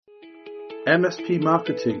MSP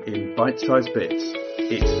marketing in bite-sized bits.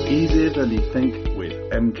 It's easier than you think with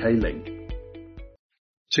MKLINK.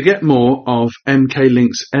 To get more of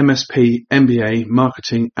MKLINK's MSP, MBA,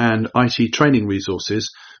 marketing and IT training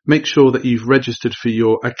resources, make sure that you've registered for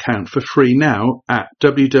your account for free now at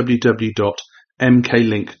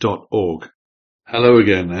www.mklink.org. Hello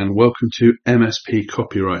again and welcome to MSP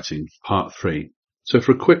Copywriting Part 3. So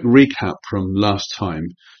for a quick recap from last time,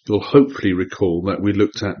 you'll hopefully recall that we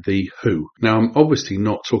looked at The Who. Now, I'm obviously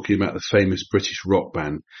not talking about the famous British rock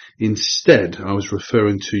band. Instead, I was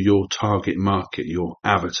referring to your target market, your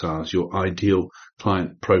avatars, your ideal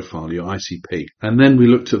client profile, your ICP. And then we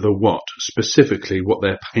looked at the what, specifically what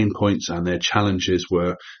their pain points and their challenges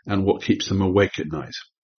were and what keeps them awake at night.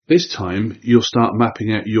 This time, you'll start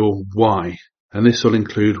mapping out your why. And this will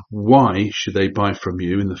include why should they buy from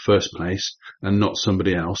you in the first place and not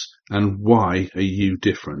somebody else, and why are you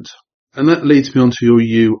different? And that leads me on to your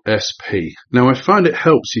USP. Now, I find it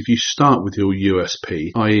helps if you start with your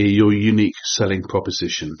USP, i.e. your unique selling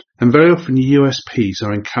proposition. And very often USPs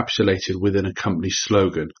are encapsulated within a company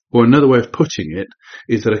slogan. Or another way of putting it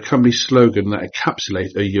is that a company slogan that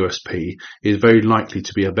encapsulates a USP is very likely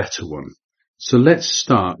to be a better one. So let's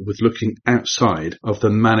start with looking outside of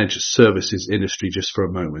the managed services industry just for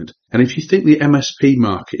a moment. And if you think the MSP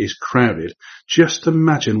market is crowded, just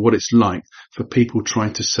imagine what it's like for people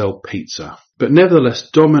trying to sell pizza. But nevertheless,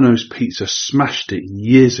 Domino's Pizza smashed it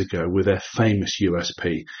years ago with their famous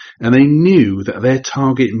USP, and they knew that their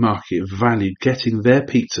target market valued getting their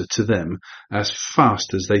pizza to them as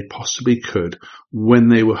fast as they possibly could when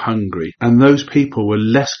they were hungry, and those people were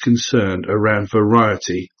less concerned around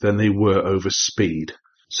variety than they were over speed.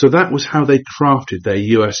 So that was how they crafted their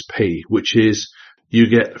USP, which is you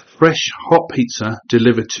get fresh hot pizza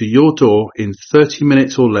delivered to your door in 30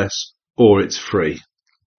 minutes or less, or it's free.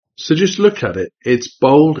 So just look at it. It's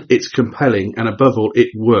bold, it's compelling, and above all, it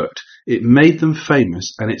worked. It made them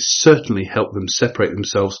famous, and it certainly helped them separate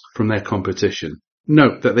themselves from their competition.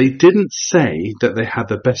 Note that they didn't say that they had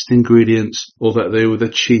the best ingredients, or that they were the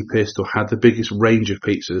cheapest, or had the biggest range of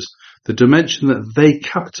pizzas. The dimension that they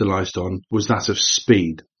capitalized on was that of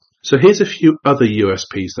speed. So here's a few other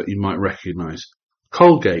USPs that you might recognize.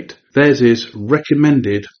 Colgate, theirs is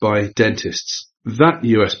recommended by dentists. That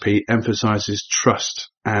USP emphasizes trust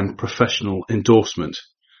and professional endorsement.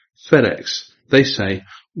 FedEx, they say,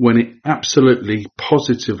 when it absolutely,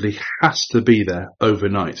 positively has to be there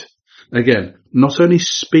overnight. Again, not only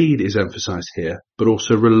speed is emphasized here, but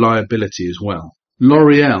also reliability as well.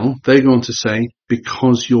 L'Oreal, they go on to say,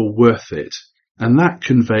 because you're worth it. And that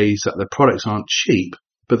conveys that the products aren't cheap,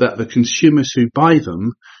 but that the consumers who buy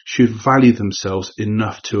them should value themselves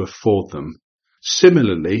enough to afford them.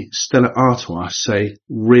 Similarly, Stella Artois say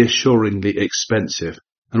reassuringly expensive,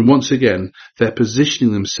 and once again, they're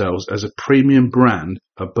positioning themselves as a premium brand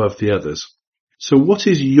above the others. So what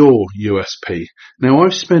is your USP? Now,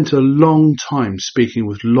 I've spent a long time speaking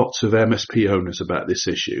with lots of MSP owners about this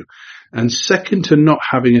issue, and second to not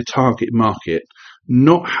having a target market,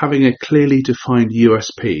 not having a clearly defined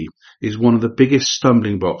USP is one of the biggest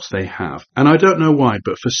stumbling blocks they have. And I don't know why,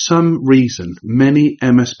 but for some reason, many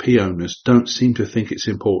MSP owners don't seem to think it's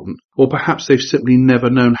important. Or perhaps they've simply never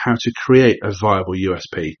known how to create a viable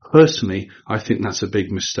USP. Personally, I think that's a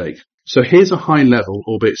big mistake. So here's a high-level,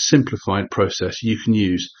 albeit simplified process you can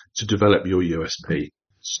use to develop your USP.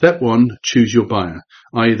 Step 1, choose your buyer,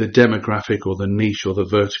 i.e. the demographic or the niche or the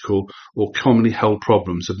vertical or commonly held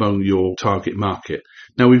problems among your target market.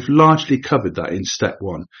 Now, we've largely covered that in step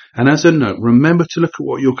 1. And as a note, remember to look at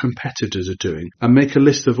what your competitors are doing and make a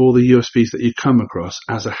list of all the USPs that you come across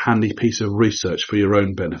as a handy piece of research for your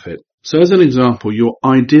own benefit. So as an example, your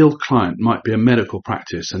ideal client might be a medical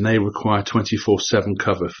practice and they require 24/7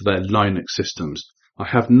 cover for their Linux systems. I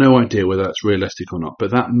have no idea whether that's realistic or not,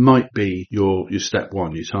 but that might be your step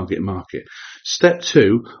 1, your target market. Step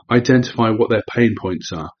 2, identify what their pain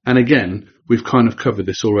points are. And again, we've kind of covered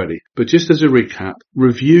this already, but just as a recap,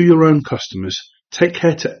 review your own customers, take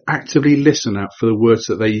care to actively listen out for the words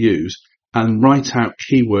that they use, and write out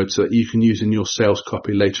keywords that you can use in your sales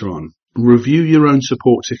copy later on. Review your own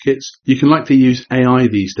support tickets. You can likely use AI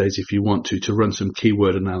these days if you want to run some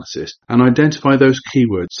keyword analysis and identify those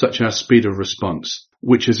keywords such as speed of response,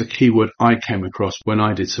 which is a keyword I came across when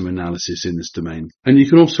I did some analysis in this domain. And you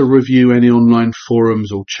can also review any online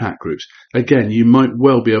forums or chat groups. Again, you might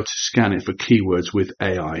well be able to scan it for keywords with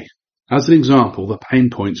AI. As an example, the pain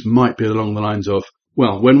points might be along the lines of,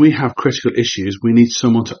 well, when we have critical issues, we need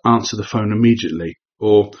someone to answer the phone immediately.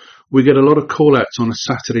 Or we get a lot of call-outs on a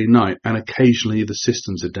Saturday night and occasionally the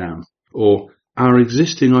systems are down. Or our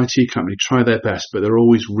existing IT company try their best, but they're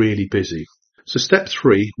always really busy. So step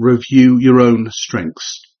 3, review your own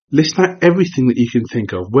strengths. List out everything that you can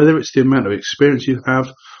think of, whether it's the amount of experience you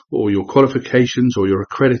have, or your qualifications, or your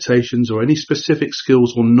accreditations, or any specific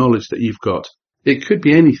skills or knowledge that you've got. It could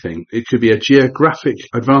be anything. It could be a geographic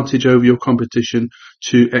advantage over your competition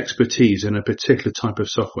to expertise in a particular type of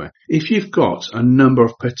software. If you've got a number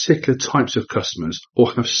of particular types of customers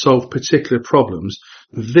or have solved particular problems,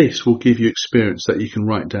 this will give you experience that you can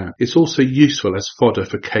write down. It's also useful as fodder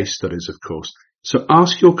for case studies, of course. So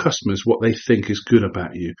ask your customers what they think is good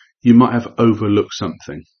about you. You might have overlooked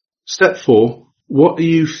something. Step 4. What are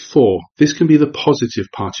you for? This can be the positive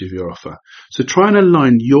part of your offer. So try and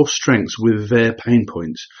align your strengths with their pain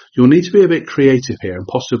points. You'll need to be a bit creative here and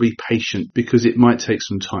possibly patient because it might take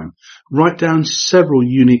some time. Write down several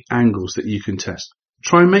unique angles that you can test.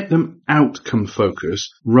 Try and make them outcome focused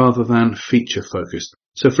rather than feature focused.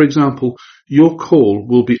 So for example, your call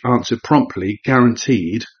will be answered promptly,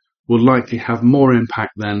 guaranteed, will likely have more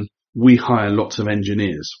impact than we hire lots of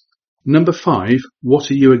engineers. Number 5,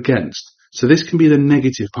 what are you against? So this can be the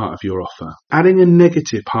negative part of your offer. Adding a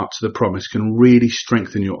negative part to the promise can really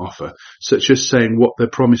strengthen your offer, such as saying what the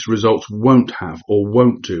promised results won't have or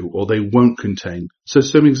won't do or they won't contain. So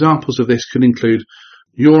some examples of this could include,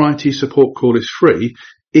 your IT support call is free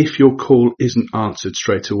if your call isn't answered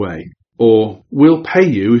straight away. Or, we'll pay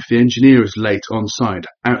you if the engineer is late on site,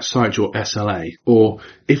 outside your SLA. Or,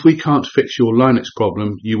 if we can't fix your Linux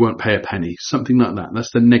problem, you won't pay a penny. Something like that.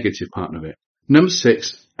 That's the negative part of it. Number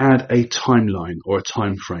 6, add a timeline or a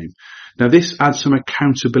time frame. Now this adds some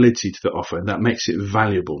accountability to the offer and that makes it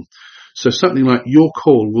valuable. So something like, your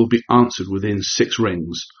call will be answered within 6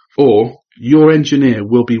 rings. Or, your engineer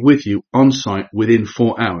will be with you on site within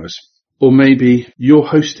 4 hours. Or maybe your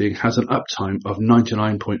hosting has an uptime of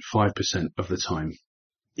 99.5% of the time.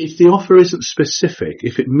 If the offer isn't specific,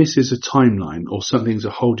 if it misses a timeline or something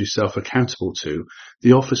to hold yourself accountable to,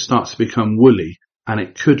 the offer starts to become woolly and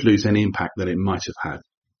it could lose any impact that it might have had.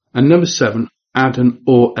 And number 7, add an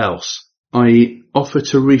or else, i.e. offer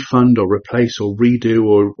to refund or replace or redo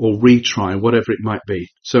or retry, whatever it might be.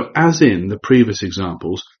 So as in the previous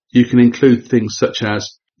examples, you can include things such as,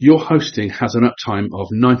 your hosting has an uptime of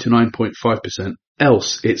 99.5%,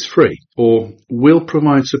 else it's free. Or, we'll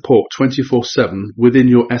provide support 24/7 within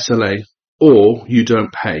your SLA, or you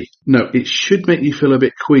don't pay. No, it should make you feel a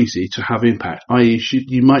bit queasy to have impact, i.e.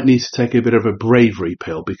 you might need to take a bit of a bravery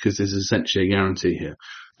pill because there's essentially a guarantee here.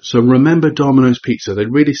 So remember Domino's Pizza, they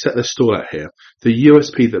really set their stall out here. The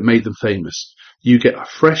USP that made them famous. You get a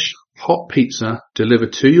fresh, hot pizza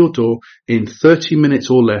delivered to your door in 30 minutes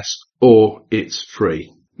or less, or it's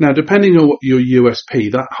free. Now, depending on what your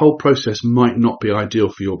USP, that whole process might not be ideal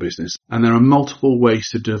for your business, and there are multiple ways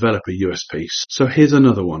to develop a USP. So here's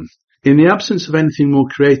another one. In the absence of anything more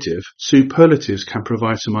creative, superlatives can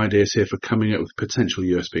provide some ideas here for coming up with potential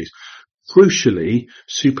USPs. Crucially,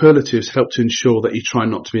 superlatives help to ensure that you try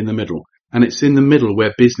not to be in the middle. And it's in the middle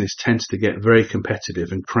where business tends to get very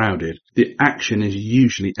competitive and crowded. The action is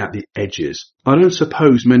usually at the edges. I don't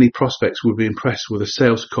suppose many prospects would be impressed with a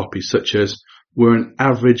sales copy such as, we're an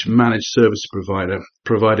average managed service provider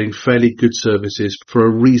providing fairly good services for a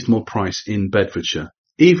reasonable price in Bedfordshire,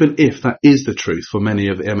 even if that is the truth for many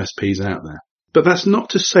of the MSPs out there. But that's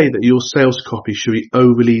not to say that your sales copy should be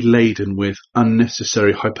overly laden with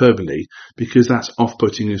unnecessary hyperbole, because that's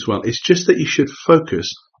off-putting as well. It's just that you should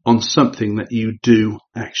focus on something that you do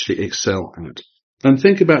actually excel at. And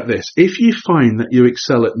think about this. If you find that you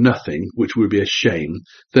excel at nothing, which would be a shame,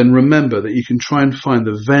 then remember that you can try and find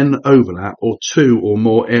the Venn overlap or 2 or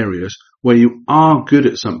more areas where you are good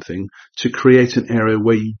at something to create an area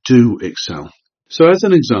where you do excel. So as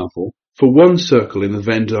an example, for one circle in the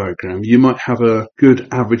Venn diagram, you might have a good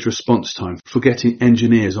average response time for getting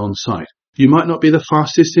engineers on site. You might not be the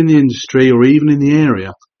fastest in the industry or even in the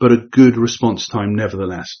area, but a good response time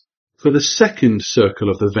nevertheless. For the second circle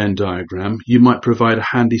of the Venn diagram, you might provide a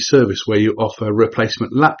handy service where you offer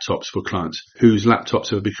replacement laptops for clients whose laptops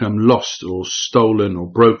have become lost or stolen or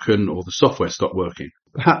broken or the software stopped working.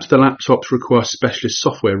 Perhaps the laptops require specialist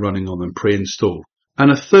software running on them pre-installed. And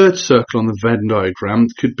a third circle on the Venn diagram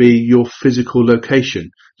could be your physical location.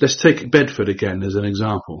 Let's take Bedford again as an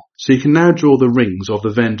example. So you can now draw the rings of the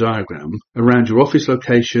Venn diagram around your office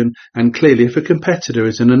location, and clearly if a competitor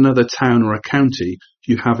is in another town or a county,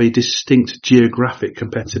 you have a distinct geographic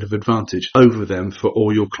competitive advantage over them for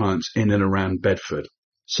all your clients in and around Bedford.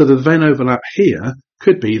 So the Venn overlap here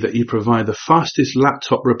could be that you provide the fastest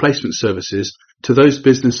laptop replacement services to those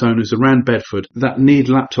business owners around Bedford that need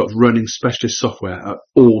laptops running specialist software at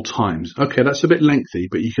all times. Okay, that's a bit lengthy,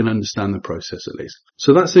 but you can understand the process at least.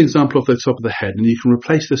 So that's an example off the top of the head, and you can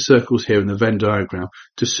replace the circles here in the Venn diagram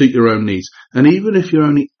to suit your own needs. And even if you're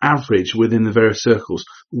only average within the various circles,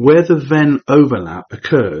 where the Venn overlap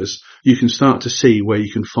occurs, you can start to see where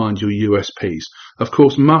you can find your USPs. Of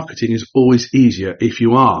course, marketing is always easier if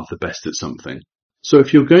you are the best at something. So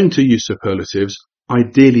if you're going to use superlatives,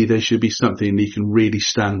 ideally they should be something that you can really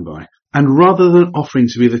stand by. And rather than offering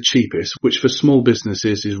to be the cheapest, which for small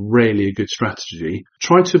businesses is rarely a good strategy,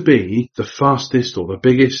 try to be the fastest or the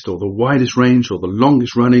biggest or the widest range or the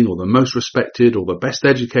longest running or the most respected or the best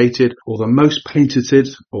educated or the most patented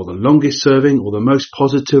or the longest serving or the most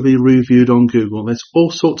positively reviewed on Google. There's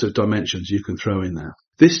all sorts of dimensions you can throw in there.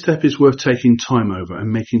 This step is worth taking time over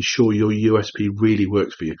and making sure your USP really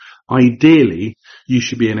works for you. Ideally, you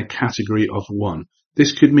should be in a category of one.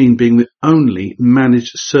 This could mean being the only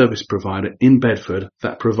managed service provider in Bedford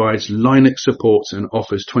that provides Linux support and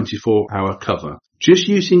offers 24-hour cover. Just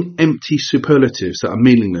using empty superlatives that are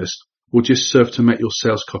meaningless will just serve to make your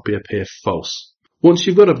sales copy appear false. Once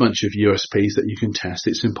you've got a bunch of USPs that you can test,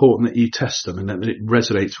 it's important that you test them and that it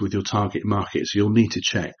resonates with your target market, so you'll need to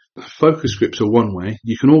check. Focus groups are one way.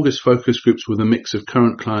 You can organize focus groups with a mix of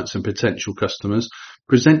current clients and potential customers.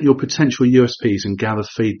 Present your potential USPs and gather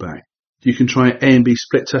feedback. You can try A and B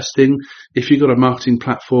split testing. If you've got a marketing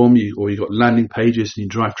platform or you've got landing pages and you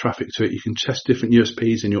drive traffic to it, you can test different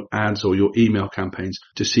USPs in your ads or your email campaigns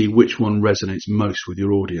to see which one resonates most with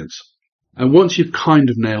your audience. And once you've kind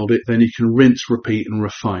of nailed it, then you can rinse, repeat and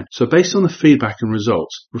refine. So based on the feedback and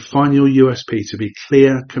results, refine your USP to be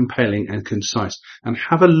clear, compelling and concise, and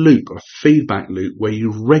have a loop, a feedback loop, where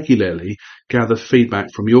you regularly gather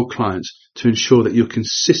feedback from your clients to ensure that you're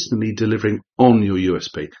consistently delivering on your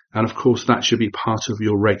USP. And of course, that should be part of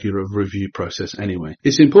your regular review process anyway.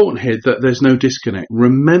 It's important here that there's no disconnect.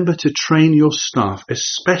 Remember to train your staff,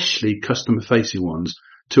 especially customer-facing ones,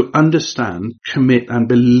 to understand, commit and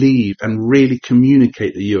believe and really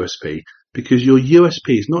communicate the USP, because your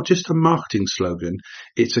USP is not just a marketing slogan,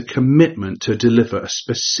 it's a commitment to deliver a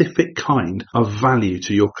specific kind of value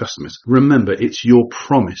to your customers. Remember, it's your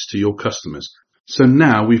promise to your customers. So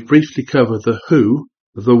now we've briefly covered the who,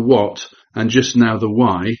 the what, and just now the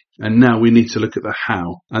why, and now we need to look at the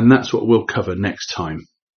how, and that's what we'll cover next time.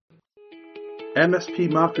 MSP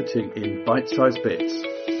marketing in bite-sized bits.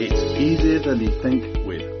 It's easier than you think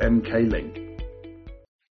with MKLINK.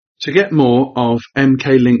 To get more of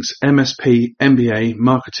MKLINK's MSP, MBA,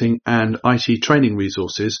 marketing and IT training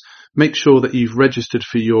resources, make sure that you've registered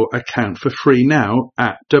for your account for free now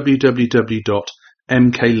at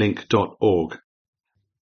www.mklink.org.